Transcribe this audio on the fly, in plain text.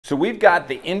So we've got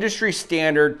the industry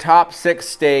standard top 6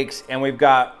 steaks, and we've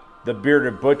got the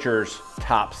Bearded Butcher's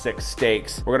top 6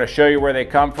 steaks. We're gonna show you where they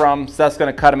come from. Seth's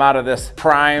gonna cut them out of this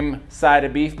prime side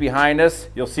of beef behind us.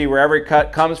 You'll see where every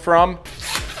cut comes from.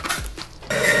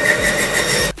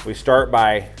 We start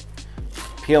by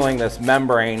peeling this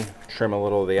membrane, trim a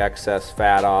little of the excess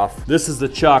fat off. This is the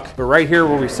chuck, but right here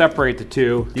where we separate the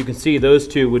two, you can see those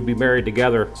two would be married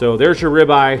together. So there's your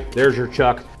ribeye, there's your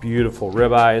chuck. Beautiful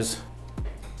ribeyes.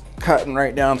 Cutting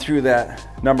right down through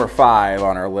that number 5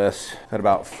 on our list. Got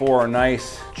about 4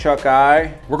 nice chuck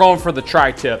eye. We're going for the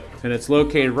tri-tip, and it's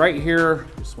located right here.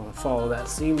 Just want to follow that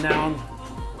seam down.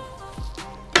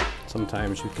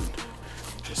 Sometimes you can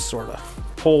just sort of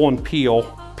pull and peel.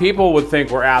 People would think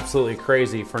we're absolutely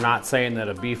crazy for not saying that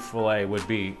a beef fillet would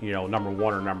be, you know, number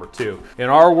 1 or number 2. In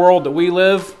our world that we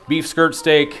live, beef skirt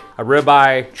steak, a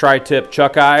ribeye, tri-tip,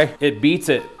 chuck eye, it beats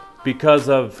it because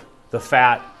of the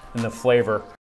fat and the flavor.